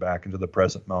attention back into the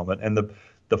present moment. And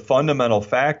the fundamental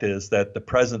fact is that the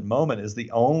present moment is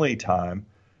the only time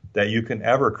that you can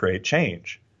ever create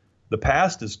change. The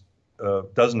past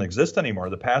doesn't exist anymore.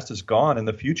 The past is gone, and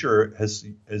the future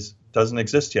doesn't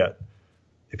exist yet.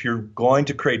 If you're going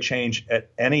to create change at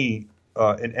in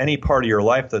any part of your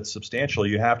life that's substantial,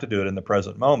 you have to do it in the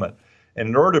present moment. And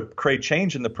in order to create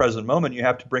change in the present moment, you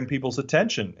have to bring people's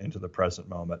attention into the present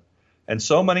moment. And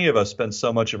so many of us spend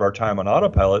so much of our time on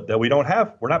autopilot that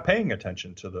we're not paying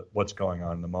attention to what's going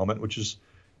on in the moment, which is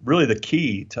really the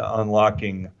key to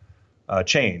unlocking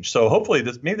change. So hopefully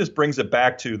maybe this brings it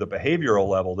back to the behavioral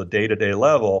level, the day-to-day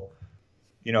level.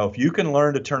 If you can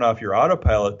learn to turn off your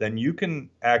autopilot, then you can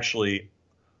actually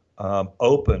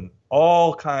open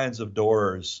all kinds of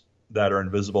doors that are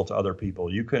invisible to other people.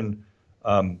 You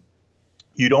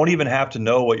don't even have to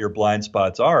know what your blind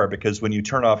spots are, because when you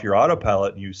turn off your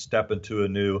autopilot and you step into a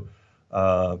new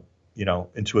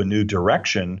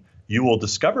direction, you will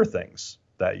discover things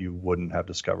that you wouldn't have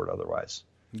discovered otherwise.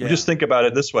 Yeah. Just think about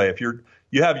it this way: if you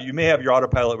may have your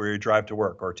autopilot where you drive to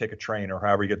work or take a train or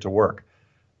however you get to work.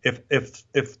 If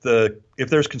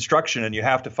there's construction and you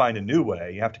have to find a new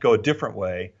way, you have to go a different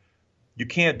way, you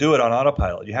can't do it on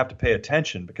autopilot. You have to pay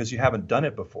attention because you haven't done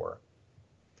it before.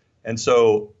 And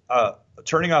so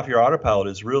turning off your autopilot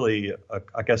is really,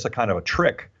 I guess, a kind of a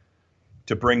trick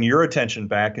to bring your attention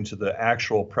back into the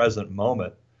actual present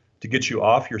moment, to get you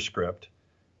off your script,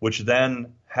 which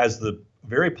then has the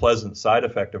very pleasant side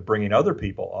effect of bringing other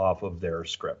people off of their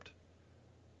script.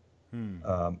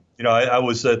 I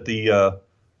was at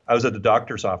the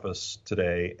doctor's office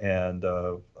today, and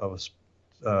I was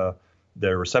the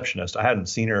receptionist. I hadn't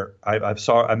seen her.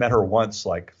 I met her once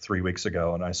like 3 weeks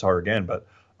ago, and I saw her again, but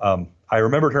I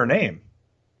remembered her name.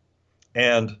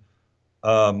 And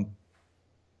so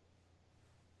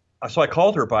I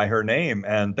called her by her name,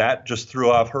 and that just threw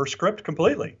off her script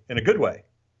completely, in a good way,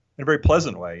 in a very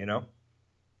pleasant way,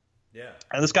 Yeah.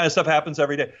 And this kind of stuff happens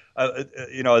every day.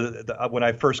 When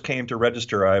I first came to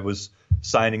register, I was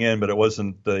signing in, but it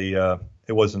wasn't the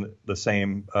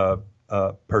same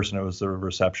person. It was the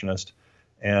receptionist,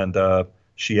 and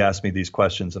she asked me these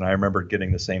questions, and I remember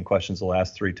getting the same questions the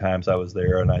last 3 times I was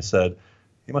there, and I said,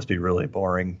 "You must be really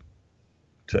boring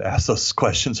to ask those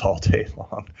questions all day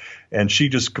long." And she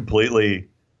just completely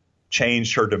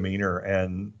changed her demeanor,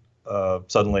 and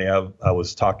suddenly I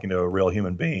was talking to a real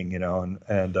human being,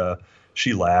 and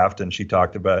she laughed, and she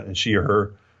talked about, and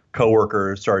her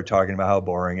coworker started talking about how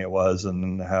boring it was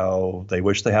and how they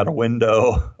wish they had a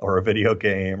window or a video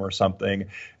game or something.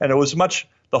 And it was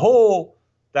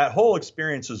that whole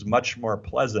experience is much more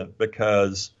pleasant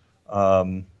because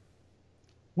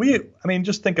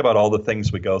just think about all the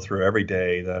things we go through every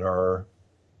day that are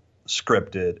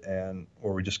scripted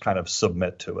or we just kind of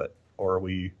submit to it, or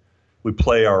we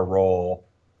play our role.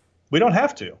 We don't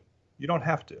have to. You don't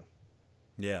have to.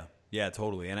 Yeah,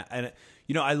 totally. And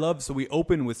I love, so we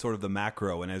open with sort of the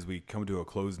macro, and as we come to a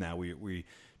close now, we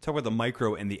talk about the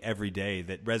micro and the everyday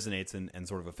that resonates and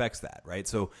sort of affects that, right?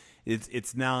 So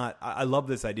it's not, I love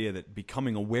this idea that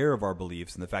becoming aware of our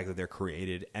beliefs and the fact that they're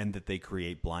created and that they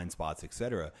create blind spots, et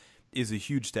cetera, is a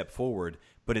huge step forward,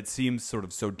 but it seems sort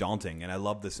of so daunting. And I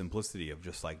love the simplicity of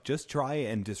just try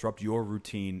and disrupt your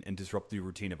routine and disrupt the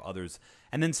routine of others,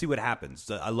 and then see what happens.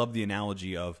 I love the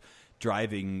analogy of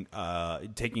driving,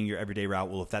 taking your everyday route.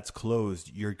 Well, if that's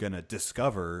closed, you're going to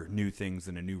discover new things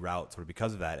in a new route sort of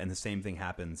because of that. And the same thing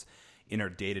happens in our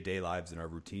day-to-day lives and our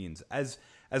routines. As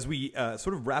we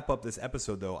sort of wrap up this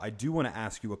episode, though, I do want to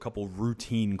ask you a couple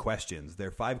routine questions. There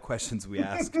are 5 questions we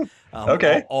ask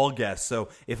okay. all guests. So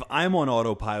if I'm on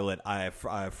autopilot,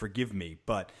 forgive me,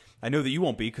 but I know that you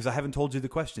won't be because I haven't told you the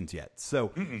questions yet.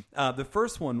 So the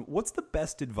first one, what's the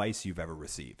best advice you've ever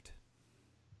received?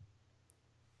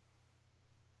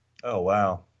 Oh,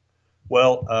 wow.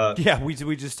 Well, yeah, we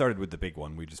just started with the big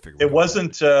one. We just figured it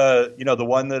wasn't, the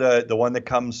one that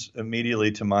comes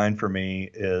immediately to mind for me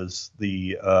is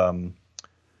the,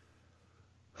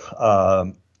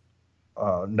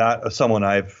 not someone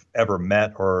I've ever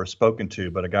met or spoken to,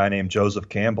 but a guy named Joseph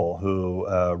Campbell who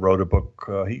wrote a book.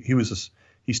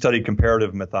 He studied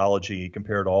comparative mythology. He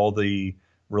compared all the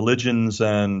religions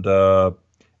and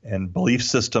belief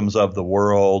systems of the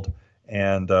world,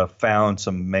 and found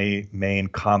some main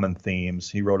common themes.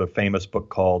 He wrote a famous book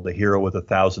called The Hero with a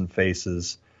Thousand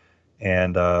Faces.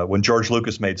 And when George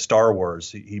Lucas made Star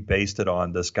Wars, he based it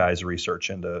on this guy's research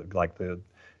into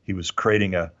he was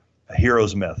creating a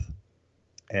hero's myth.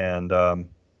 And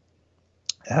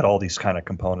had all these kind of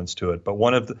components to it. But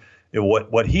one of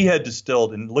what he had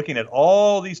distilled in looking at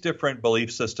all these different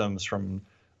belief systems from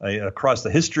across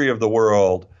the history of the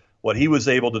world, what he was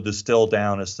able to distill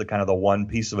down as the kind of the one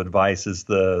piece of advice is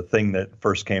the thing that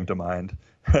first came to mind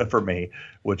for me,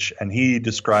 and he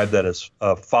described that as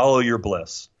follow your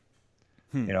bliss.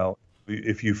 You know,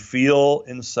 if you feel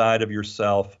inside of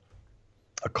yourself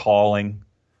a calling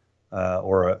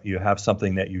you have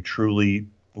something that you truly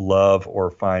love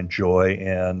or find joy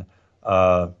in,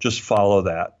 just follow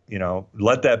that. You know,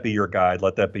 let that be your guide.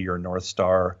 Let that be your North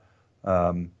Star.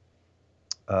 The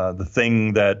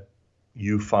thing that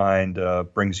you find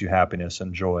brings you happiness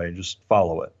and joy, just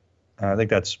follow it. And I think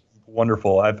that's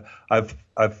wonderful.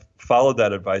 I've followed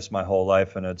that advice my whole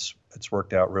life, and it's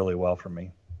worked out really well for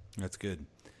me. That's good.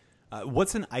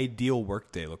 What's an ideal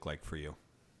workday look like for you?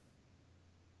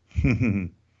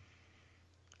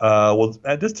 Well,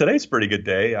 today's a pretty good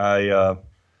day. I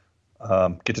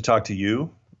get to talk to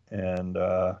you, and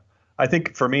I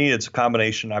think for me it's a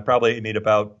combination. I probably need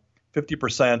about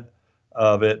 50%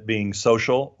 of it being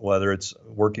social, whether it's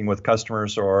working with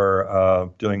customers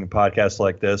or doing a podcast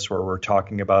like this where we're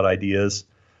talking about ideas.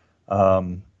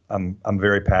 I'm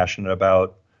very passionate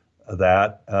about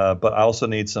that, but I also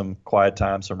need some quiet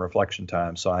time, some reflection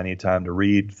time. So I need time to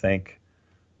read, think,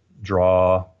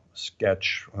 draw,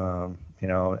 sketch. You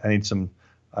know, I need some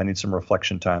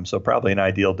reflection time. So probably an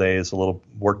ideal day is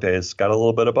work day has got a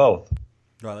little bit of both.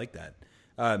 Oh, I like that.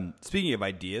 Speaking of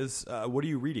ideas, what are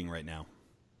you reading right now?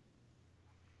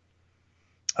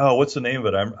 Oh, what's the name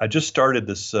of it? I just started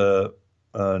this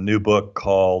new book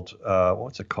called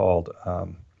what's it called?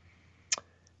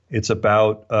 It's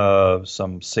about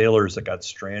some sailors that got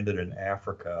stranded in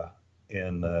Africa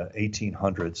in the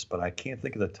 1800s, but I can't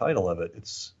think of the title of it.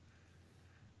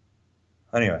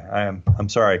 Anyway, I'm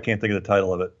sorry, I can't think of the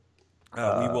title of it.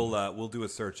 We'll do a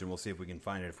search and we'll see if we can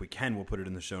find it. If we can, we'll put it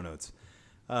in the show notes.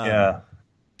 Yeah.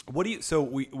 So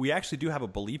we actually do have a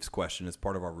beliefs question as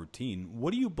part of our routine.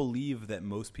 What do you believe that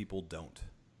most people don't?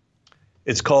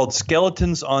 It's called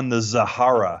Skeletons on the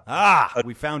Sahara.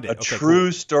 We found it. A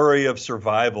true story of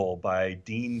survival by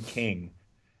Dean King.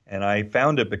 And I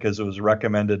found it because it was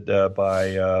recommended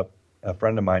by a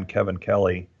friend of mine, Kevin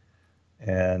Kelly.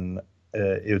 And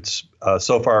it's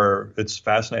so far it's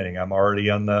fascinating. I'm already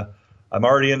in the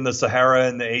Sahara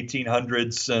in the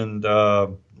 1800s, and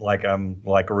I'm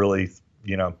really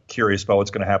curious about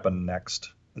what's going to happen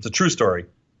next. It's a true story.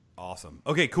 Awesome.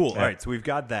 Okay, cool. Yeah. All right, so we've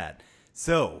got that.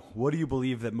 So, what do you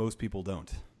believe that most people don't?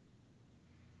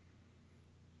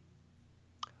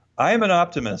 I am an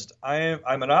optimist. I'm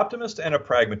an optimist and a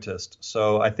pragmatist.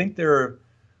 So I think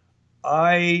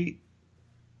I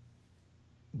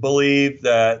believe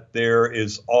that there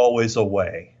is always a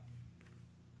way.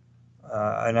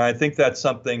 And I think that's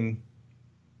something,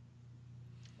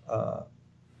 I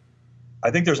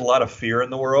think there's a lot of fear in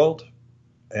the world.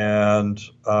 And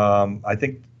I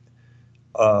think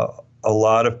a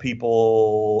lot of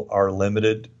people are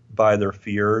limited by their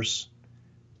fears.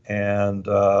 And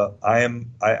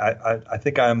I'm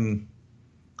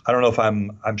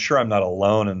sure I'm not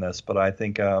alone in this, but I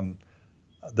think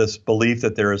this belief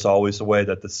that there is always a way,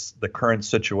 that the current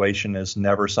situation is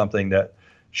never something that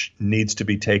needs to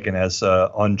be taken as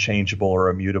unchangeable or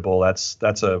immutable.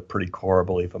 That's a pretty core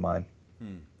belief of mine.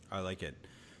 I like it.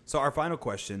 So our final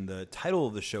question, the title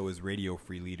of the show is Radio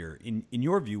Free Leader. In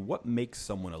your view, what makes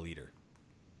someone a leader?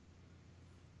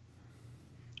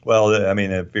 Well, I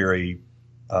mean, a very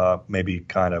maybe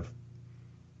kind of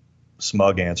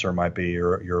smug answer might be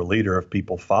you're a leader if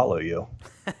people follow you.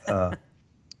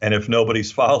 And if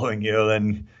nobody's following you,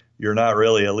 then you're not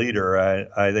really a leader.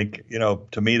 I think,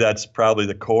 to me, that's probably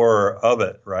the core of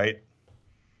it, right?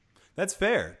 That's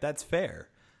fair.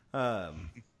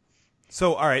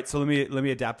 So, all right. So let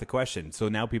me adapt the question. So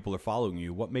now people are following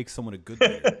you. What makes someone a good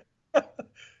leader?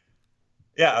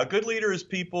 Yeah, a good leader is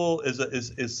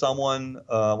someone.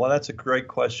 Well, that's a great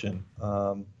question.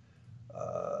 A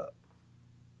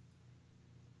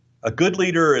good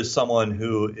leader is someone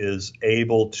who is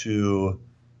able to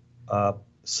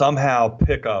somehow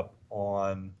pick up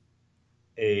on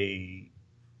a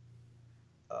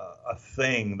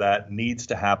thing that needs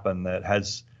to happen that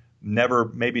has never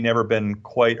been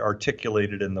quite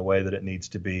articulated in the way that it needs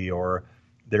to be, or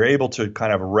they're able to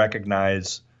kind of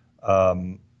recognize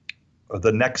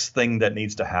the next thing that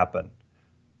needs to happen.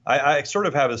 I sort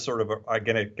of have a sort of, I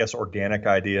guess, organic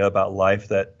idea about life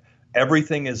that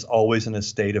everything is always in a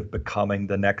state of becoming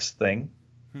the next thing,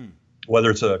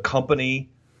 whether it's a company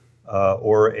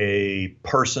or a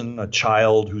person, a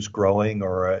child who's growing,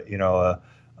 or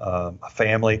a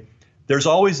family. There's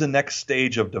always the next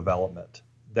stage of development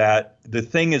that the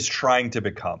thing is trying to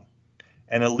become.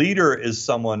 And a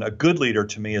good leader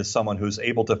to me is someone who's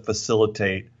able to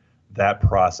facilitate that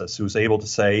process, who's able to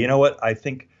say, you know what, I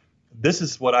think this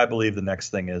is what I believe the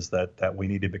next thing is that we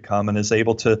need to become, and is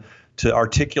able to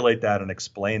articulate that and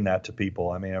explain that to people.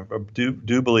 I mean, I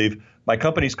do believe my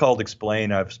company's called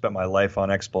XPLANE. I've spent my life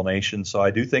on explanation. So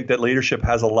I do think that leadership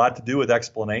has a lot to do with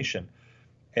explanation.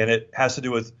 And it has to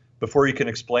do with, before you can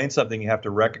explain something, you have to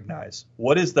recognize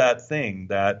what is that thing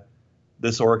that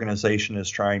this organization is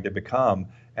trying to become,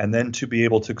 and then to be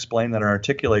able to explain that and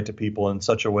articulate to people in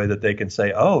such a way that they can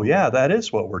say, oh, yeah, that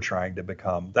is what we're trying to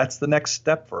become. That's the next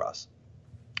step for us.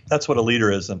 That's what a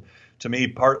leader is. And to me,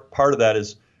 part of that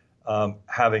is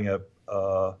having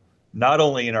not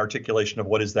only an articulation of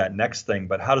what is that next thing,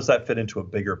 but how does that fit into a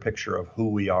bigger picture of who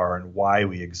we are and why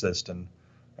we exist and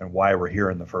why we're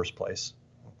here in the first place.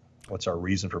 What's our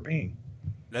reason for being?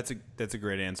 That's a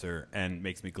great answer, and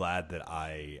makes me glad that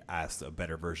I asked a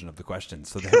better version of the question.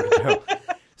 So there we go.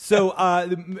 So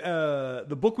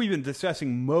the book we've been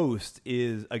discussing most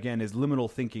is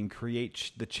Liminal Thinking: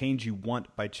 Create the Change You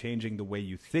Want by Changing the Way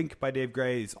You Think by Dave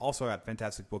Gray. He's also got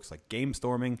fantastic books like Game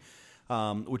Storming,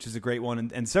 which is a great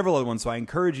one, and several other ones. So I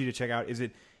encourage you to check out. Is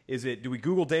it? Do we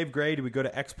Google Dave Gray? Do we go to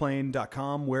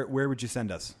XPLANE.com? Where would you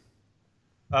send us?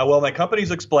 Well, my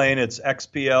company's XPLANE. It's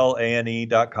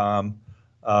XPLANE.com.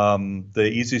 The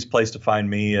easiest place to find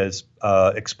me is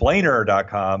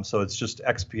explainer.com. So it's just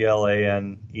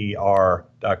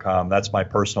XPLANER.com. That's my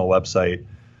personal website.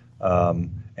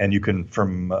 And you can,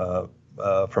 from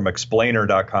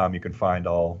explainer.com, you can find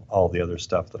all the other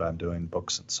stuff that I'm doing,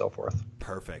 books and so forth.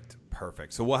 Perfect.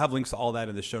 So we'll have links to all that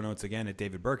in the show notes again at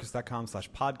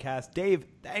davidburkus.com/podcast. Dave,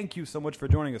 thank you so much for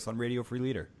joining us on Radio Free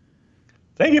Leader.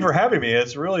 Thank you for having me.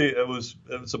 It was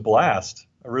a blast.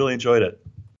 I really enjoyed it.